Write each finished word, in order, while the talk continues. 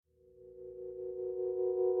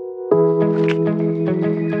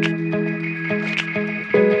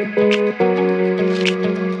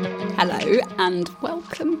and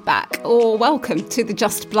welcome back, or welcome to the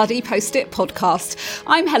Just Bloody Post-it podcast.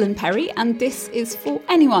 I'm Helen Perry, and this is for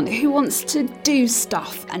anyone who wants to do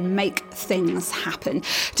stuff and make things happen,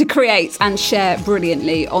 to create and share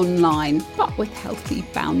brilliantly online, but with healthy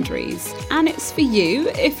boundaries. And it's for you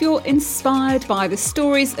if you're inspired by the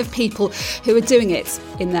stories of people who are doing it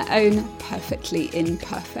in their own perfectly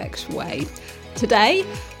imperfect way. Today,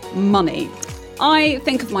 money. I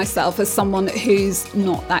think of myself as someone who's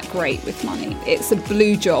not that great with money. It's a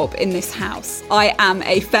blue job in this house. I am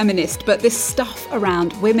a feminist, but this stuff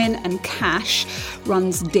around women and cash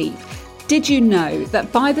runs deep. Did you know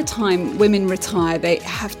that by the time women retire, they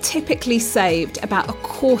have typically saved about a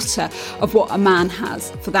quarter of what a man has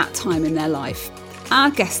for that time in their life? Our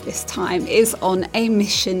guest this time is on a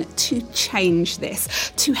mission to change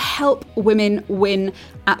this, to help women win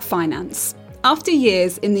at finance. After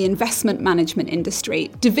years in the investment management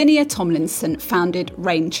industry, Davinia Tomlinson founded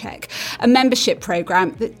Rainchq, a membership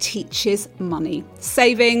programme that teaches money,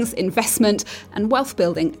 savings, investment and wealth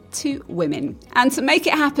building to women. And to make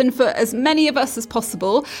it happen for as many of us as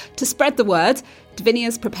possible, to spread the word,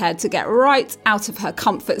 Davinia's prepared to get right out of her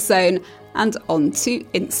comfort zone and onto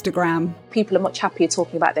Instagram. People are much happier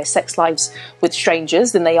talking about their sex lives with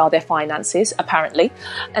strangers than they are their finances, apparently.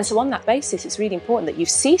 And so on that basis, it's really important that you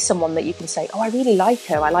see someone that you can say, oh, I really like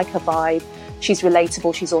her. I like her vibe. She's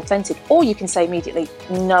relatable. She's authentic. Or you can say immediately,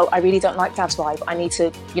 no, I really don't like Dav's vibe. I need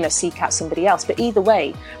to, seek out somebody else. But either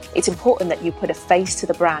way, it's important that you put a face to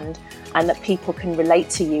the brand and that people can relate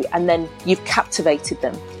to you, and then you've captivated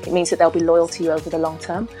them. It means that they'll be loyal to you over the long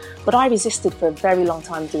term. But I resisted for a very long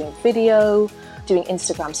time doing video, doing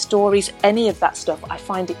Instagram stories, any of that stuff. I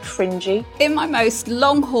find it cringy. In my most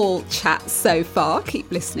long haul chat so far,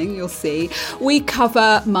 keep listening, you'll see, we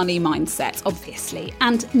cover money mindset, obviously,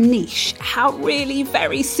 and niche, how really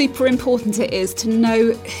very super important it is to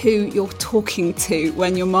know who you're talking to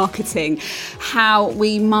when you're marketing, how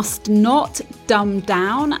we must not dumb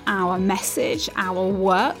down our message, our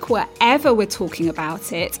work, wherever we're talking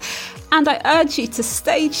about it. And I urge you to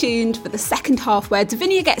stay tuned for the second half where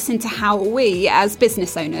Davinia gets into how we, as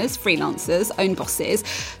business owners, freelancers, own bosses,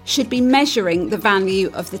 should be measuring the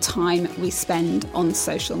value of the time we spend on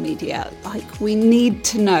social media. Like, we need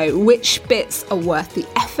to know which bits are worth the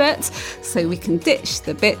effort so we can ditch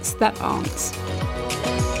the bits that aren't.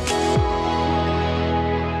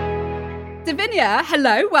 Davinia,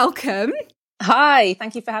 hello, welcome. Hi,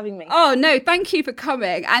 thank you for having me. Oh, no, thank you for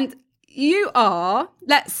coming. And you are,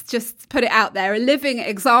 let's just put it out there, a living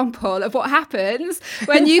example of what happens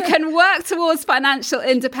when you can work towards financial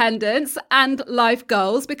independence and life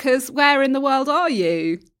goals, because where in the world are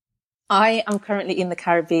you? I am currently in the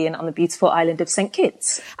Caribbean on the beautiful island of St.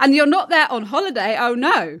 Kitts. And you're not there on holiday? Oh,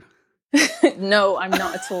 no. No, I'm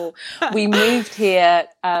not at all. We moved here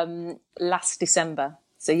last December.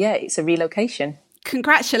 So, yeah, it's a relocation.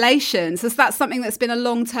 Congratulations. Is that something that's been a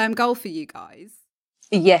long-term goal for you guys?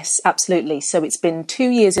 Yes, absolutely. So it's been 2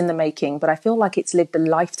 years in the making, but I feel like it's lived a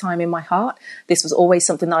lifetime in my heart. This was always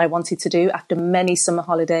something that I wanted to do after many summer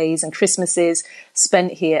holidays and Christmases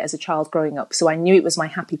spent here as a child growing up. So I knew it was my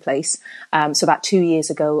happy place. So about 2 years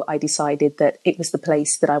ago, I decided that it was the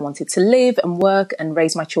place that I wanted to live and work and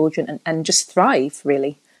raise my children and just thrive,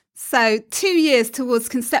 really. So 2 years towards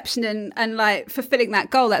conception and like fulfilling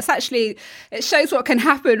that goal, that's actually, it shows what can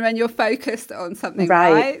happen when you're focused on something,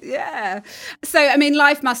 right? Yeah. So, I mean,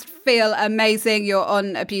 life must feel amazing. You're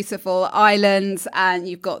on a beautiful island and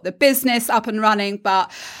you've got the business up and running,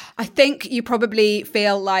 but I think you probably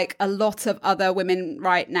feel like a lot of other women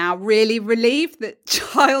right now, really relieved that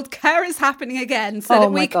childcare is happening again so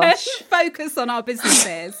that we can focus on our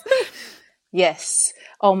businesses. Yes.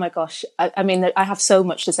 Oh my gosh. I mean, I have so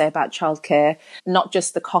much to say about childcare, not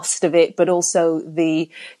just the cost of it, but also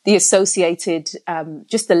the associated,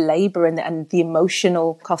 just the labour and the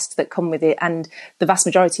emotional costs that come with it, and the vast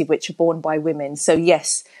majority of which are borne by women. So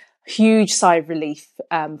yes, huge sigh of relief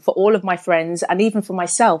for all of my friends and even for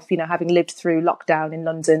myself, having lived through lockdown in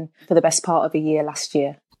London for the best part of a year last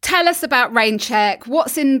year. Tell us about Rainchq.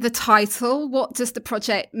 What's in the title? What does the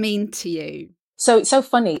project mean to you? So it's so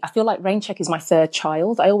funny. I feel like Rainchq is my third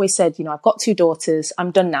child. I always said, I've got 2 daughters. I'm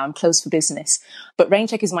done now. I'm closed for business. But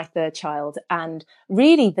Rainchq is my third child. And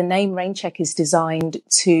really the name Rainchq is designed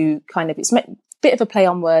to it's a bit of a play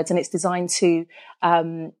on words, and it's designed to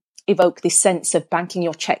evoke this sense of banking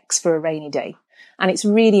your checks for a rainy day. And it's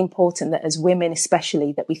really important that as women,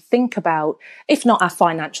 especially, that we think about, if not our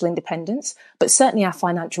financial independence, but certainly our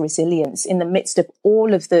financial resilience in the midst of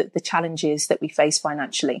all of the challenges that we face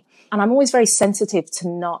financially. And I'm always very sensitive to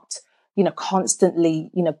not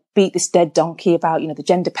constantly, beat this dead donkey about, the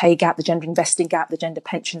gender pay gap, the gender investing gap, the gender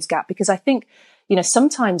pensions gap, because I think,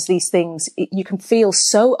 sometimes these things, you can feel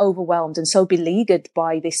so overwhelmed and so beleaguered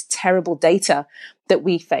by this terrible data that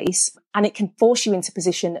we face. And it can force you into a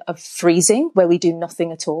position of freezing where we do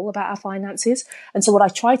nothing at all about our finances. And so what I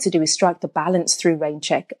try to do is strike the balance through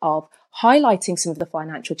Rainchq of highlighting some of the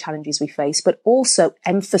financial challenges we face, but also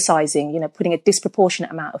emphasizing, putting a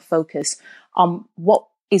disproportionate amount of focus on what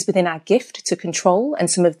is within our gift to control and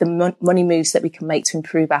some of the money moves that we can make to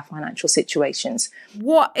improve our financial situations.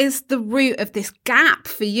 What is the root of this gap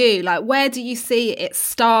for you? Like, where do you see it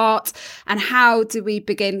start, and how do we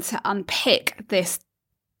begin to unpick this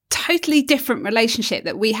totally different relationship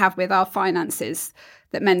that we have with our finances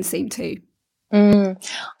that men seem to?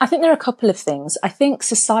 I think there are a couple of things. I think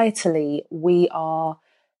societally we are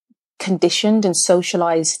conditioned and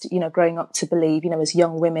socialized, growing up to believe, as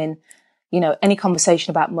young women, any conversation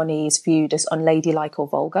about money is viewed as unladylike or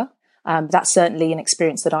vulgar. That's certainly an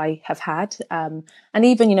experience that I have had. And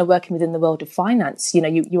even, working within the world of finance,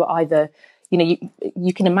 you are either,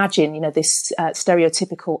 you can imagine, this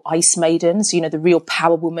stereotypical ice maidens, the real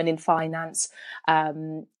power woman in finance,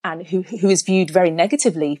 and who is viewed very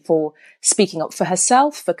negatively for speaking up for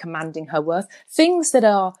herself, for commanding her worth, things that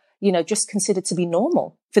are, just considered to be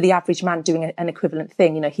normal for the average man doing an equivalent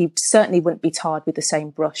thing. He certainly wouldn't be tarred with the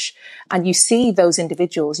same brush. And you see those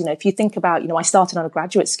individuals, if you think about, I started on a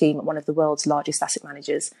graduate scheme at one of the world's largest asset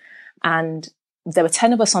managers, and there were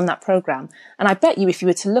 10 of us on that program. And I bet you, if you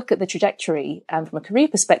were to look at the trajectory from a career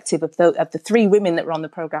perspective of the 3 women that were on the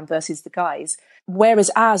program versus the guys,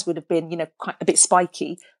 whereas ours would have been, quite a bit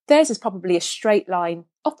spiky, theirs is probably a straight line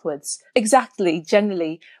upwards. Exactly,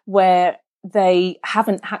 generally, where they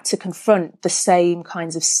haven't had to confront the same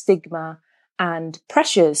kinds of stigma and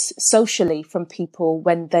pressures socially from people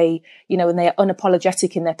when they, when they are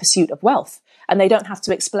unapologetic in their pursuit of wealth. And they don't have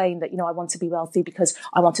to explain that, I want to be wealthy because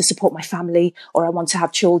I want to support my family, or I want to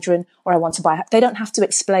have children, or I want to buy. They don't have to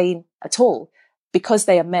explain at all. Because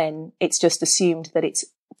they are men, it's just assumed that it's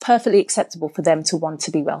perfectly acceptable for them to want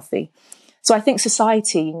to be wealthy. So I think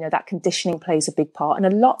society, that conditioning plays a big part,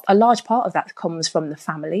 and a large part of that comes from the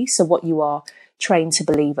family. So what you are trained to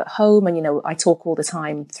believe at home, and I talk all the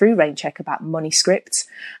time through Rainchq about money scripts,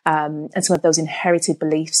 and some of those inherited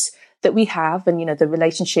beliefs that we have, and the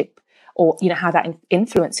relationship, or how that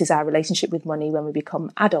influences our relationship with money when we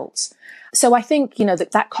become adults. So I think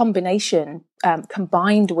that combination,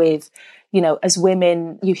 combined with as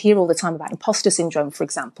women, you hear all the time about imposter syndrome, for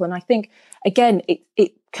example, and I think again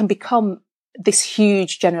it can become this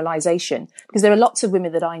huge generalization, because there are lots of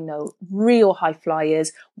women that I know, real high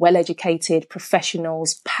flyers, well-educated,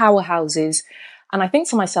 professionals, powerhouses. And I think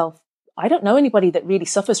to myself, I don't know anybody that really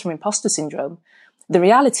suffers from imposter syndrome. The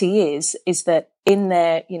reality is that in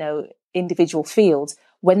their, individual fields,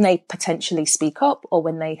 when they potentially speak up, or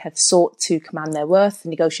when they have sought to command their worth and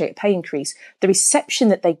negotiate a pay increase, the reception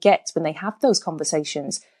that they get when they have those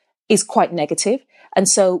conversations is quite negative. And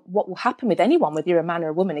so what will happen with anyone, whether you're a man or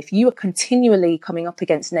a woman, if you are continually coming up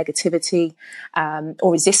against negativity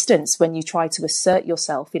or resistance when you try to assert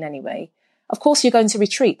yourself in any way, of course you're going to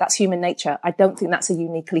retreat. That's human nature. I don't think that's a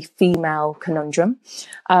uniquely female conundrum.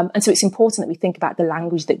 And so it's important that we think about the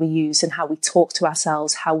language that we use and how we talk to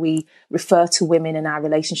ourselves, how we refer to women and our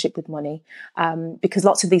relationship with money, because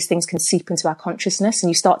lots of these things can seep into our consciousness, and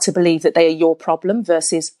you start to believe that they are your problem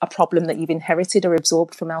versus a problem that you've inherited or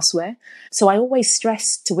absorbed from elsewhere. So I always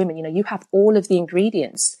stress to women, you have all of the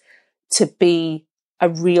ingredients to be a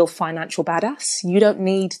real financial badass. You don't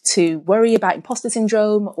need to worry about imposter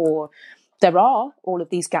syndrome, or there are all of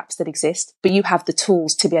these gaps that exist, but you have the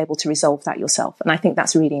tools to be able to resolve that yourself. And I think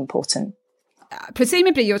that's really important.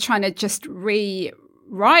 Presumably you're trying to just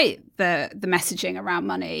rewrite the messaging around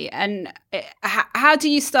money. And how do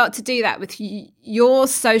you start to do that with your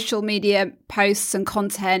social media posts and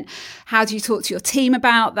content? How do you talk to your team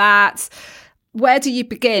about that? Where do you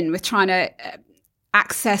begin with trying to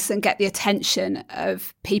access and get the attention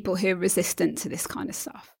of people who are resistant to this kind of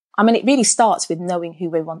stuff? I mean, it really starts with knowing who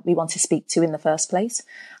we want to speak to in the first place.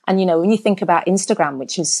 And, when you think about Instagram,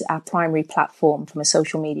 which is our primary platform from a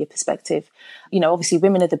social media perspective, obviously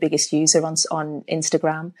women are the biggest user on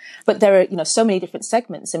Instagram, but there are, so many different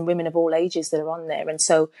segments and women of all ages that are on there. And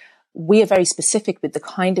so we are very specific with the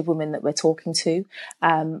kind of women that we're talking to.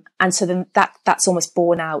 And so then that's almost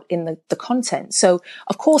borne out in the content. So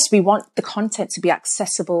of course we want the content to be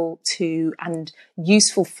accessible to and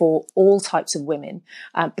useful for all types of women.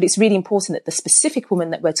 But it's really important that the specific woman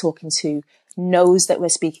that we're talking to knows that we're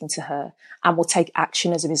speaking to her and will take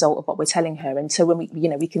action as a result of what we're telling her. And so when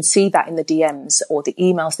we can see that in the DMs or the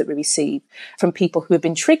emails that we receive from people who have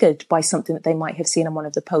been triggered by something that they might have seen on one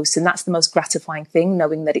of the posts. And that's the most gratifying thing,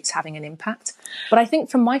 knowing that it's having an impact. But I think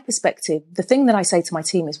from my perspective, the thing that I say to my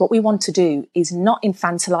team is what we want to do is not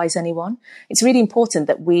infantilize anyone. It's really important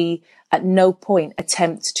that we at no point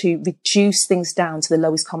attempt to reduce things down to the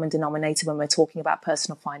lowest common denominator when we're talking about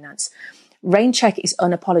personal finance. Rainchq is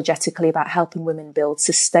unapologetically about helping women build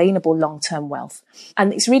sustainable long-term wealth.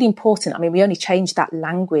 And it's really important. I mean, we only changed that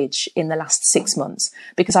language in the last 6 months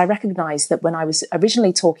because I recognized that when I was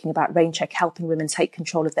originally talking about Rainchq helping women take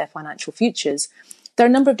control of their financial futures, there are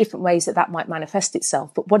a number of different ways that that might manifest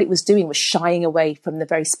itself. But what it was doing was shying away from the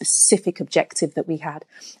very specific objective that we had.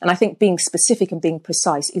 And I think being specific and being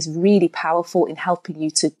precise is really powerful in helping you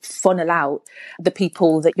to funnel out the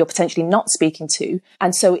people that you're potentially not speaking to.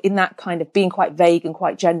 And so in that kind of being quite vague and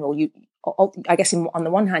quite general, I guess on the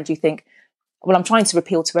one hand, you think, well, I'm trying to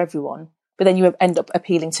appeal to everyone. But then you end up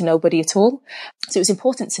appealing to nobody at all. So it was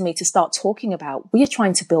important to me to start talking about, we are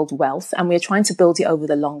trying to build wealth and we are trying to build it over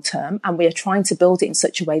the long term and we are trying to build it in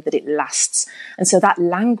such a way that it lasts. And so that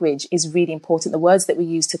language is really important. The words that we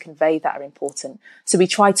use to convey that are important. So we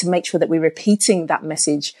try to make sure that we're repeating that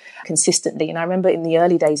message consistently. And I remember in the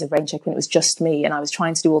early days of Rainchq when it was just me and I was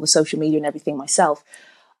trying to do all the social media and everything myself,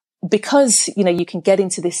 because, you can get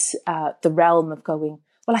into this, the realm of going,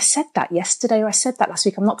 well, I said that yesterday or I said that last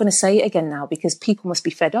week. I'm not going to say it again now because people must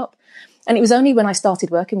be fed up. And it was only when I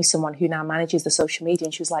started working with someone who now manages the social media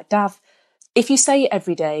and she was like, Dav, if you say it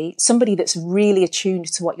every day, somebody that's really attuned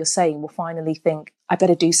to what you're saying will finally think, I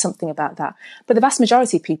better do something about that. But the vast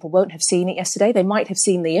majority of people won't have seen it yesterday. They might have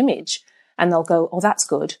seen the image and they'll go, oh, that's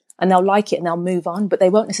good. And they'll like it and they'll move on, but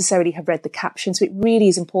they won't necessarily have read the caption. So it really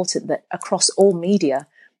is important that across all media,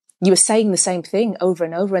 you were saying the same thing over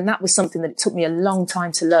and over. And that was something that it took me a long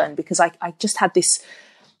time to learn because I just had this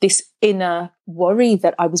inner worry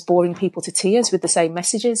that I was boring people to tears with the same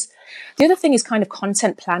messages. The other thing is kind of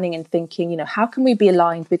content planning and thinking, how can we be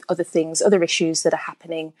aligned with other things, other issues that are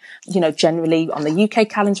happening, generally on the UK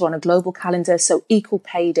calendar, on a global calendar. So equal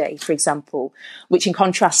pay day, for example, which in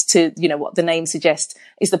contrast to, what the name suggests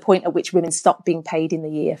is the point at which women stop being paid in the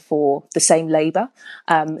year for the same labour.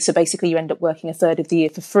 So basically you end up working a third of the year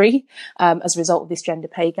for free as a result of this gender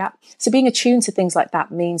pay gap. So being attuned to things like that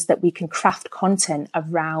means that we can craft content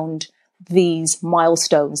around these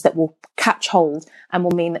milestones that will catch hold and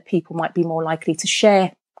will mean that people might be more likely to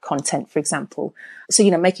share content, for example. So,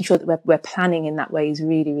 making sure that we're planning in that way is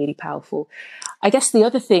really, really powerful. I guess the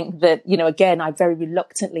other thing that, again, I very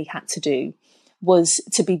reluctantly had to do was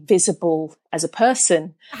to be visible as a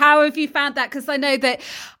person. How have you found that? Because I know that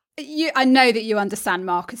you understand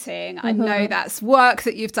marketing. I know that's work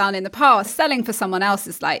that you've done in the past. Selling for someone else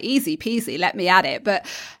is like easy peasy, let me at it. But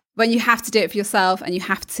when you have to do it for yourself and you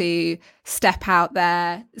have to step out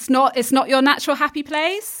there, it's not your natural happy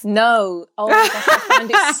place. No. Oh my gosh, I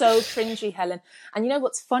find it so cringy, Helen. And you know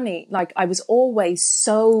what's funny? Like I was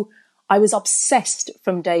obsessed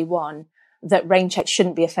from day one that Rainchq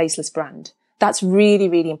shouldn't be a faceless brand. That's really,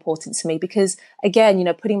 really important to me because, again,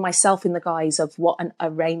 putting myself in the guise of what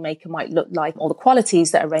a rainmaker might look like or the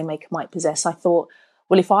qualities that a rainmaker might possess, I thought,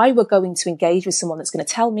 well, if I were going to engage with someone that's going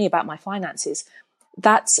to tell me about my finances,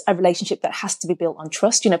 that's a relationship that has to be built on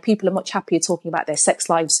trust. People are much happier talking about their sex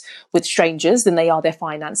lives with strangers than they are their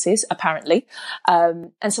finances, apparently.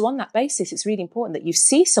 And so on that basis, it's really important that you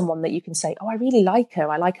see someone that you can say, oh, I really like her.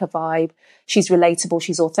 I like her vibe. She's relatable.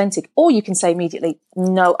 She's authentic. Or you can say immediately,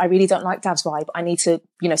 no, I really don't like Dav's vibe. I need to,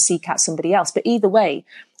 seek out somebody else. But either way,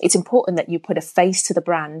 it's important that you put a face to the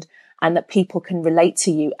brand and that people can relate to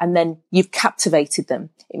you and then you've captivated them.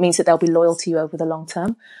 It means that they'll be loyal to you over the long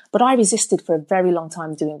term. But I resisted for a very long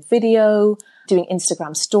time doing video, doing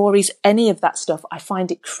Instagram stories, any of that stuff. I find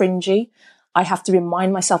it cringy. I have to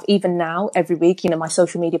remind myself even now every week, my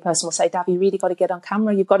social media person will say, Dav, you really got to get on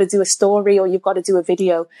camera. You've got to do a story or you've got to do a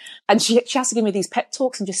video. And she has to give me these pep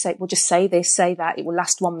talks and just say, well, just say this, say that. It will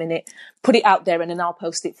last 1 minute. Put it out there and then I'll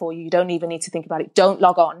post it for you. You don't even need to think about it. Don't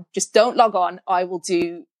log on. Just don't log on. I will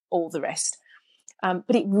do all the rest.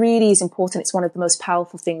 But it really is important. It's one of the most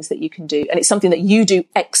powerful things that you can do. And it's something that you do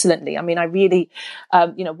excellently. I mean, I really,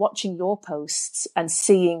 watching your posts and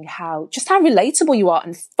seeing how relatable you are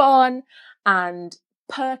and fun and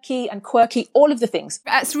perky and quirky, all of the things.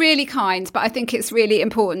 That's really kind, but I think it's really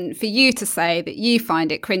important for you to say that you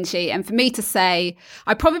find it cringy and for me to say,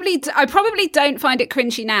 I probably don't find it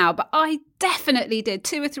cringy now, but I definitely did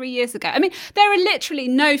 2 or 3 years ago. I mean, there are literally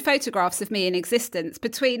no photographs of me in existence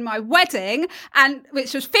between my wedding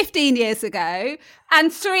which was 15 years ago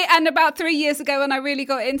and about 3 years ago when I really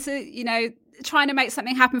got into, trying to make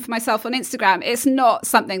something happen for myself on Instagram, it's not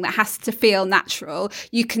something that has to feel natural.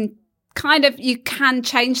 You can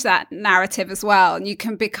change that narrative as well, and you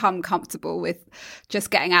can become comfortable with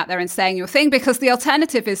just getting out there and saying your thing, because the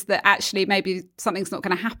alternative is that actually maybe something's not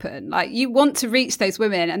going to happen. Like, you want to reach those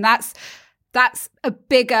women, and that's a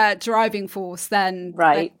bigger driving force than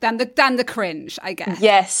the cringe, I guess.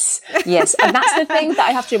 Yes. And that's the thing that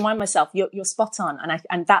I have to remind myself. You're spot on,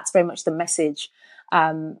 and that's very much the message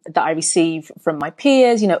that I receive from my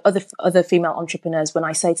peers, other female entrepreneurs, when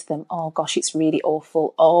I say to them, oh gosh, it's really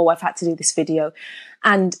awful. Oh, I've had to do this video.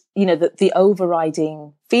 And, the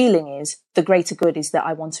overriding feeling is the greater good is that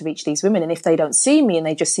I want to reach these women. And if they don't see me and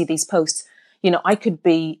they just see these posts, I could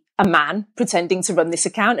be a man pretending to run this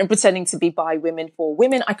account and pretending to be by women for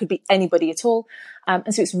women. I could be anybody at all.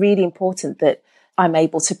 And so it's really important that I'm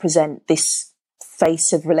able to present this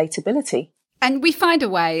face of relatability. And we find a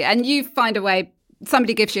way, and you find a way.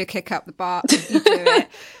 Somebody gives you a kick up the butt, you do it.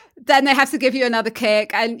 Then they have to give you another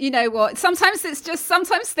kick. And you know what? Sometimes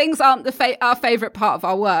things aren't our favourite part of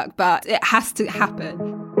our work, but it has to happen.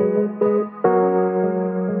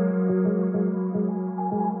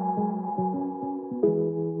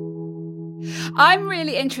 I'm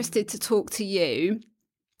really interested to talk to you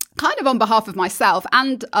kind of on behalf of myself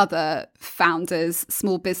and other founders,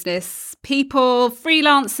 small business people,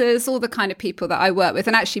 freelancers, all the kind of people that I work with,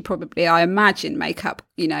 and actually probably I imagine make up,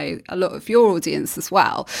 a lot of your audience as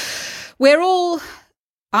well.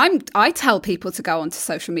 I tell people to go onto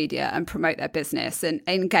social media and promote their business and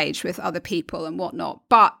engage with other people and whatnot.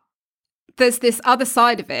 But there's this other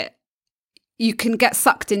side of it. You can get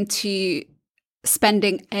sucked into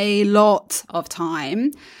spending a lot of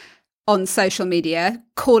time on social media,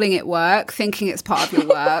 calling it work, thinking it's part of your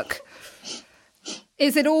work.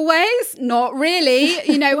 Is it always? Not really.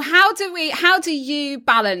 How do you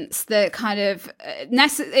balance the kind of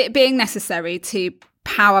it being necessary to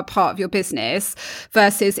power part of your business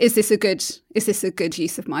versus is this a good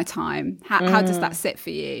use of my time? How does that sit for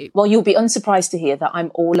you? Well, you'll be unsurprised to hear that I'm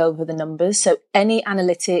all over the numbers. So any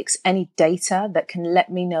analytics, any data that can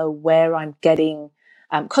let me know where I'm getting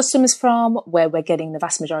customers from, where we're getting the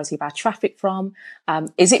vast majority of our traffic from.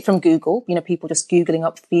 Is it from Google? People just Googling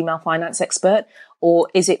up female finance expert, or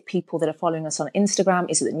is it people that are following us on Instagram?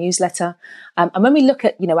 Is it the newsletter? And when we look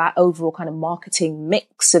at, our overall kind of marketing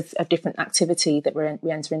mix of different activity that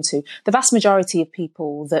we enter into, the vast majority of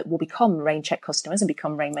people that will become Rainchq customers and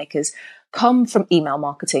become Rainmakers come from email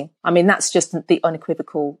marketing. I mean, that's just the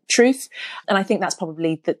unequivocal truth. And I think that's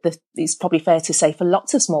probably it's probably fair to say for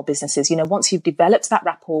lots of small businesses, once you've developed that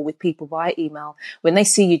rapport with people via email, when they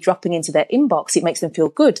see you dropping into their inbox, it makes them feel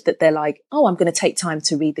good that they're like, oh, I'm going to take time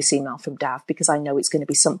to read this email from Dav because I know it's going to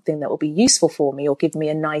be something that will be useful for me or give me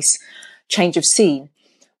a nice change of scene.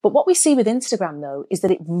 But what we see with Instagram, though, is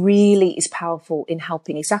that it really is powerful in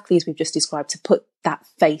helping, exactly as we've just described, to put that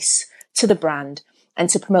face to the brand and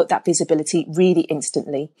to promote that visibility really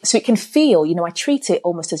instantly. So it can feel, I treat it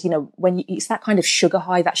almost as, it's that kind of sugar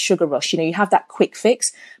high, that sugar rush, you have that quick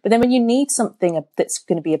fix. But then when you need something that's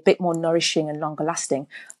going to be a bit more nourishing and longer lasting,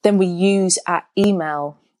 then we use our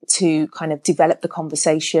email to kind of develop the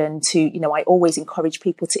conversation I always encourage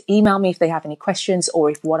people to email me if they have any questions or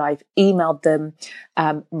if what I've emailed them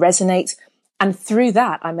resonates. And through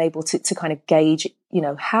that, I'm able to kind of gauge,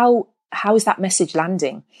 how is that message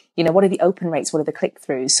landing? What are the open rates? What are the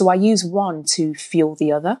click-throughs? So I use one to fuel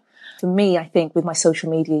the other. For me, I think with my social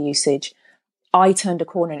media usage, I turned a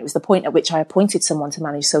corner, and it was the point at which I appointed someone to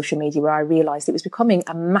manage social media where I realized it was becoming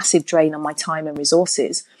a massive drain on my time and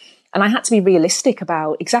resources. And I had to be realistic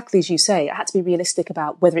about, exactly as you say, I had to be realistic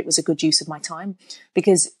about whether it was a good use of my time,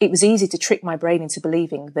 because it was easy to trick my brain into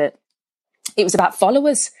believing that it was about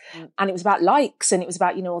followers and it was about likes and it was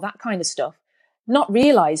about, all that kind of stuff. Not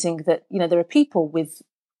realizing that, there are people with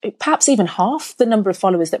perhaps even half the number of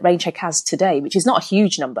followers that Rainchq has today, which is not a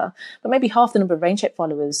huge number, but maybe half the number of Rainchq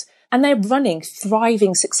followers. And they're running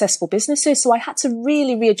thriving, successful businesses. So I had to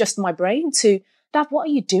really readjust my brain to, Dav, what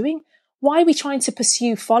are you doing? Why are we trying to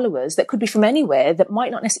pursue followers that could be from anywhere that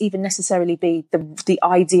might not even necessarily be the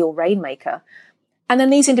ideal Rainmaker? And then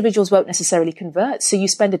these individuals won't necessarily convert. So you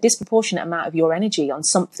spend a disproportionate amount of your energy on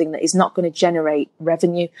something that is not going to generate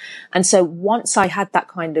revenue. And so once I had that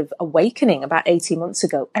kind of awakening about 18 months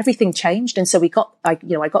ago, everything changed. And so I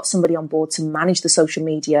got somebody on board to manage the social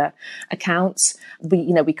media accounts.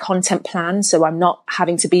 We content plan. So I'm not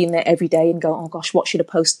having to be in there every day and go, oh gosh, what should a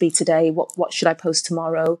post be today? What should I post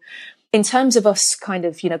tomorrow? In terms of us kind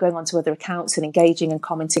of, going onto other accounts and engaging and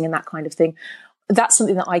commenting and that kind of thing, that's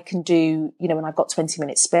something that I can do, when I've got 20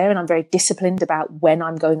 minutes spare, and I'm very disciplined about when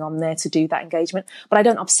I'm going on there to do that engagement, but I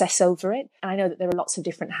don't obsess over it. And I know that there are lots of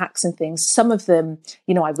different hacks and things. Some of them,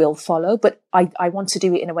 I will follow, but I want to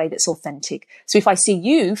do it in a way that's authentic. So if I see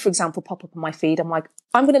you, for example, pop up on my feed, I'm like,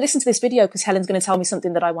 I'm going to listen to this video because Helen's going to tell me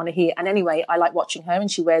something that I want to hear. And anyway, I like watching her,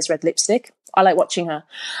 and she wears red lipstick. I like watching her.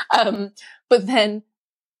 But then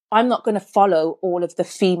I'm not going to follow all of the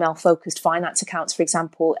female focused finance accounts, for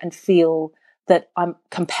example, and feel that I'm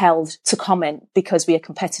compelled to comment because we are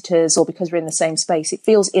competitors or because we're in the same space. It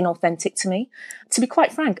feels inauthentic to me. To be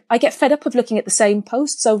quite frank, I get fed up of looking at the same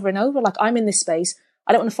posts over and over. Like, I'm in this space.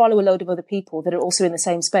 I don't want to follow a load of other people that are also in the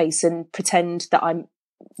same space and pretend that I'm,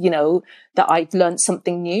 that I've learned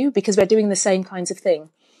something new, because we're doing the same kinds of thing.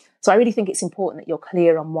 So I really think it's important that you're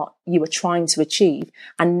clear on what you are trying to achieve,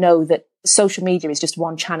 and know that social media is just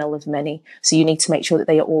one channel of many. So you need to make sure that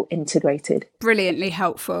they are all integrated. Brilliantly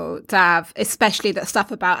helpful, Dav, especially that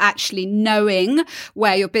stuff about actually knowing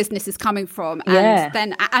where your business is coming from, and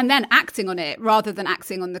then acting on it rather than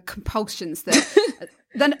acting on the compulsions that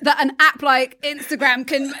that an app like Instagram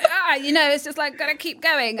can, it's just like, gotta keep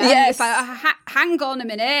going. And it's like, hang on a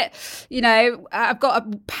minute, I've got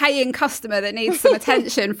a paying customer that needs some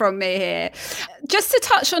attention from me here. Just to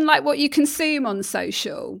touch on like what you consume on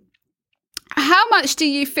social, how much do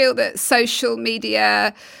you feel that social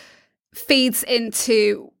media feeds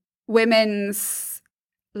into women's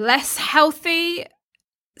less healthy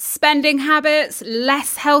spending habits,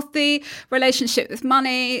 less healthy relationship with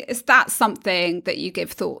money? Is that something that you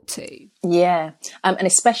give thought to? Yeah. And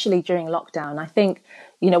especially during lockdown, I think,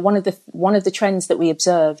 one of the trends that we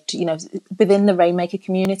observed, within the Rainmaker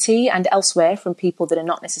community and elsewhere from people that are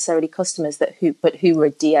not necessarily customers who were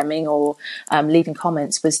DMing or leaving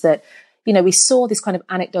comments, was that, we saw this kind of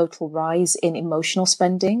anecdotal rise in emotional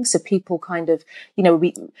spending. So people kind of,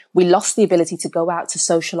 we lost the ability to go out, to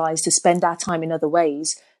socialize, to spend our time in other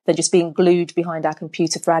ways than just being glued behind our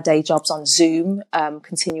computer for our day jobs on Zoom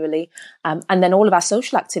continually. And then all of our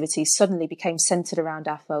social activities suddenly became centered around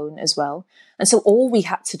our phone as well. And so all we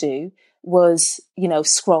had to do was,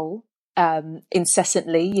 scroll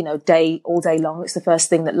incessantly, all day long. It's the first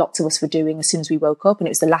thing that lots of us were doing as soon as we woke up, and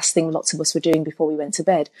it was the last thing lots of us were doing before we went to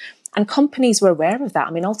bed. And companies were aware of that.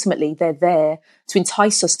 I mean, ultimately, they're there to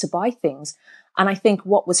entice us to buy things. And I think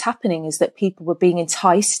what was happening is that people were being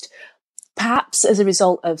enticed, perhaps as a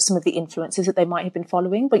result of some of the influencers that they might have been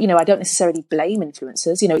following. But, I don't necessarily blame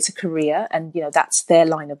influencers. It's a career, and, that's their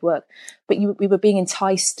line of work. But we were being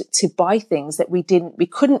enticed to buy things that we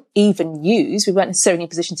couldn't even use. We weren't necessarily in a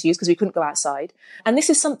position to use because we couldn't go outside. And this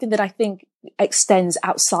is something that I think extends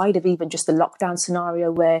outside of even just the lockdown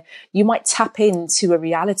scenario, where you might tap into a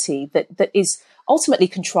reality that is ultimately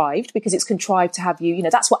contrived, because it's contrived to have you,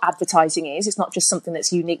 that's what advertising is. It's not just something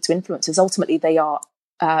that's unique to influencers. Ultimately, they are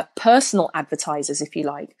personal advertisers, if you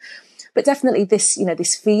like. But definitely this,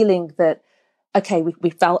 this feeling that, okay, we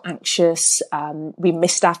felt anxious, we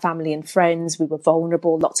missed our family and friends, we were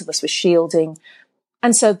vulnerable, lots of us were shielding.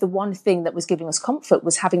 And so the one thing that was giving us comfort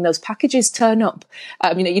was having those packages turn up.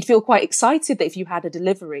 You'd feel quite excited that if you had a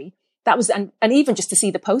delivery, that was, and even just to see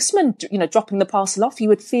the postman, dropping the parcel off, you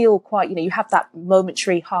would feel quite, you have that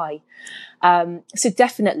momentary high. So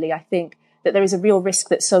definitely, I think that there is a real risk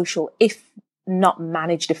that social, if not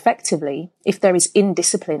managed effectively, if there is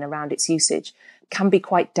indiscipline around its usage, can be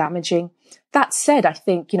quite damaging. That said, I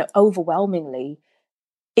think, overwhelmingly,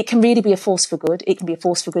 it can really be a force for good. It can be a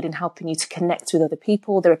force for good in helping you to connect with other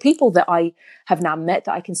people. There are people that I have now met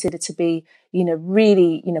that I consider to be,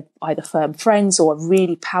 really, either firm friends or a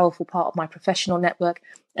really powerful part of my professional network.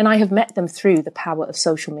 And I have met them through the power of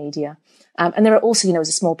social media. And there are also, as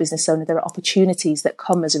a small business owner, there are opportunities that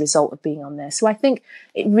come as a result of being on there. So I think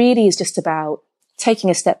it really is just about taking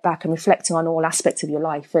a step back and reflecting on all aspects of your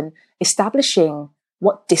life and establishing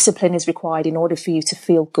what discipline is required in order for you to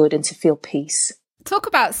feel good and to feel peace. Talk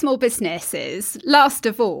about small businesses. Last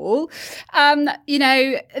of all,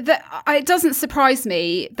 it doesn't surprise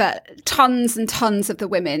me that tons and tons of the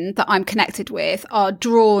women that I'm connected with are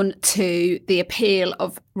drawn to the appeal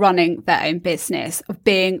of running their own business, of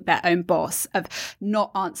being their own boss, of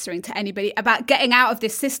not answering to anybody, about getting out of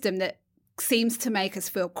this system that seems to make us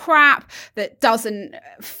feel crap, that doesn't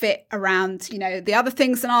fit around, the other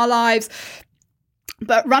things in our lives.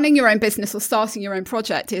 But running your own business or starting your own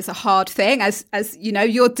project is a hard thing. As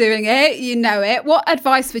you're doing it, it. What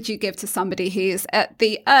advice would you give to somebody who's at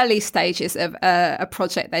the early stages of a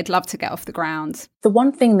project they'd love to get off the ground? The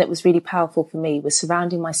one thing that was really powerful for me was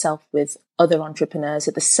surrounding myself with other entrepreneurs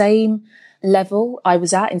at the same level I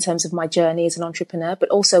was at in terms of my journey as an entrepreneur, but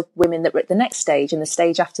also women that were at the next stage and the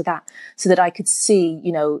stage after that, so that I could see,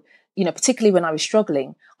 particularly when I was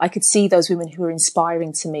struggling, I could see those women who were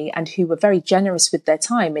inspiring to me and who were very generous with their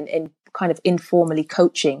time in kind of informally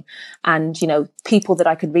coaching, and, people that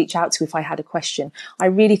I could reach out to if I had a question. I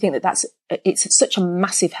really think that it's such a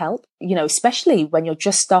massive help, especially when you're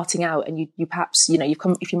just starting out and you perhaps,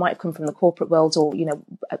 if you might have come from the corporate world or,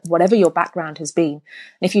 whatever your background has been. And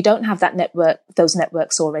if you don't have those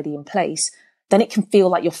networks already in place, then it can feel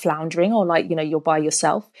like you're floundering or like, you're by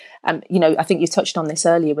yourself. And, I think you touched on this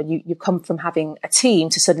earlier, when you come from having a team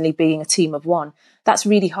to suddenly being a team of one, that's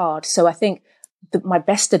really hard. So I think my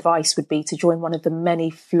best advice would be to join one of the many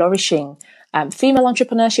flourishing female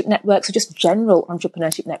entrepreneurship networks, or just general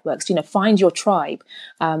entrepreneurship networks. Find your tribe,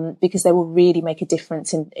 because they will really make a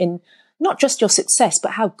difference in not just your success,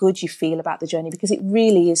 but how good you feel about the journey, because it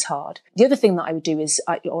really is hard. The other thing that I would do is,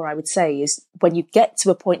 I would say is, when you get to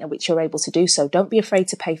a point at which you're able to do so, don't be afraid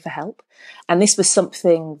to pay for help. And this was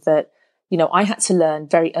something that, I had to learn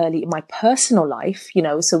very early in my personal life,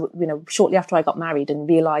 so, shortly after I got married and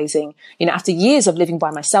realizing, after years of living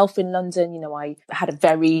by myself in London, I had a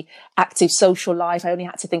very active social life. I only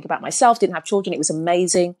had to think about myself, didn't have children. It was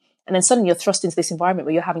amazing. And then suddenly you're thrust into this environment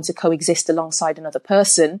where you're having to coexist alongside another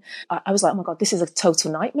person. I was like, oh my God, this is a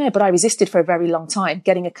total nightmare. But I resisted for a very long time,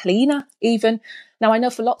 getting a cleaner even. Now, I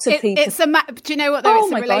know for lots of people... do you know what, though?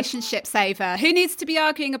 It's a relationship saver. Who needs to be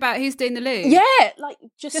arguing about who's doing the loo? Yeah,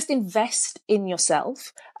 just invest in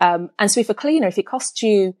yourself. And so if it costs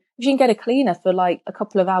you, if you can get a cleaner for like a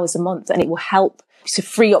couple of hours a month, and it will help to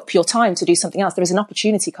free up your time to do something else, there is an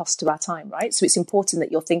opportunity cost to our time, right? So it's important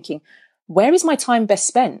that you're thinking, where is my time best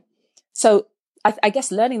spent? So I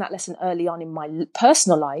guess learning that lesson early on in my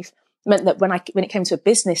personal life meant that when it came to a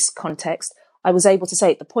business context, I was able to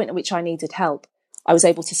say, at the point at which I needed help, I was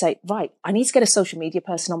able to say, right, I need to get a social media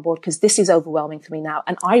person on board, because this is overwhelming for me now.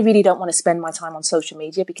 And I really don't want to spend my time on social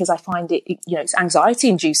media, because I find it's anxiety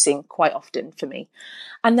inducing quite often for me.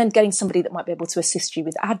 And then getting somebody that might be able to assist you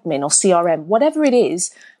with admin or CRM, whatever it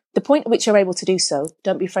is, the point at which you're able to do so,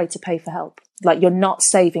 don't be afraid to pay for help. Like, you're not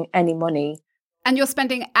saving any money. And you're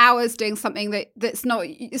spending hours doing something it's not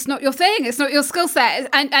your thing. It's not your skill set.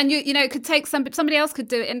 And it could take somebody else could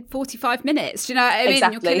do it in 45 minutes. Do you know what I mean?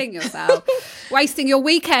 Exactly. You're killing yourself, wasting your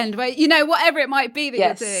weekend, whatever it might be that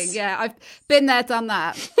Yes. you're doing. Yeah, I've been there, done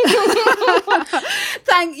that.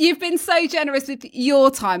 You've been so generous with your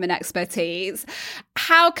time and expertise.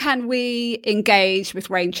 How can we engage with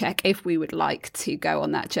Rainchq if we would like to go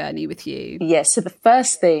on that journey with you? Yes. So the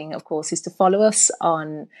first thing, of course, is to follow us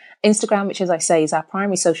on Instagram, which, as I say, is our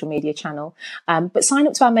primary social media channel. But sign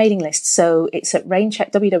up to our mailing list. So it's at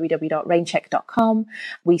Rainchq, www.rainchq.com.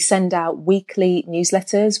 We send out weekly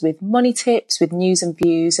newsletters with money tips, with news and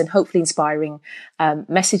views, and hopefully inspiring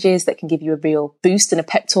messages that can give you a real boost and a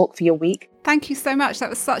pep talk for your week. Thank you so much. That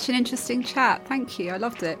was such an interesting chat. Thank you. I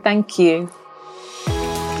loved it. Thank you.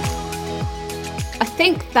 I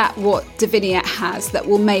think that what Davinia has that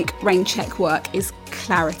will make Rainchq work is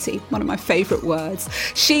clarity, one of my favourite words.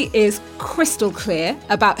 She is crystal clear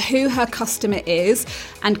about who her customer is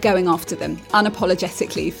and going after them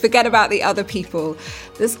unapologetically. Forget about the other people.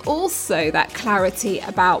 There's also that clarity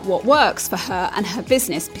about what works for her and her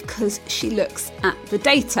business, because she looks at the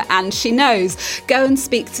data and she knows, go and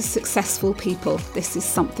speak to successful people. This is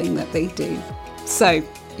something that they do. So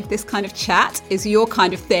if this kind of chat is your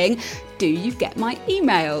kind of thing, do you get my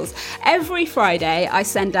emails? Every Friday, I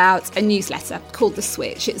send out a newsletter called The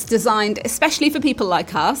Switch. It's designed especially for people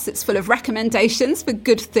like us. It's full of recommendations for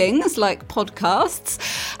good things like podcasts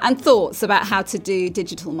and thoughts about how to do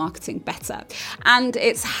digital marketing better. And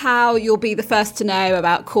it's how you'll be the first to know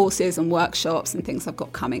about courses and workshops and things I've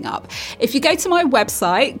got coming up. If you go to my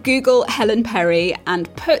website, Google Helen Perry,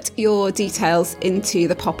 and put your details into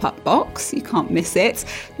the pop-up box, you can't miss it,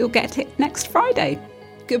 you'll get it next Friday.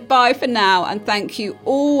 Goodbye for now, and thank you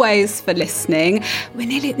always for listening. We're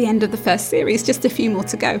nearly at the end of the first series, just a few more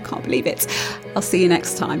to go. Can't believe it. I'll see you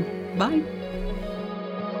next time. Bye.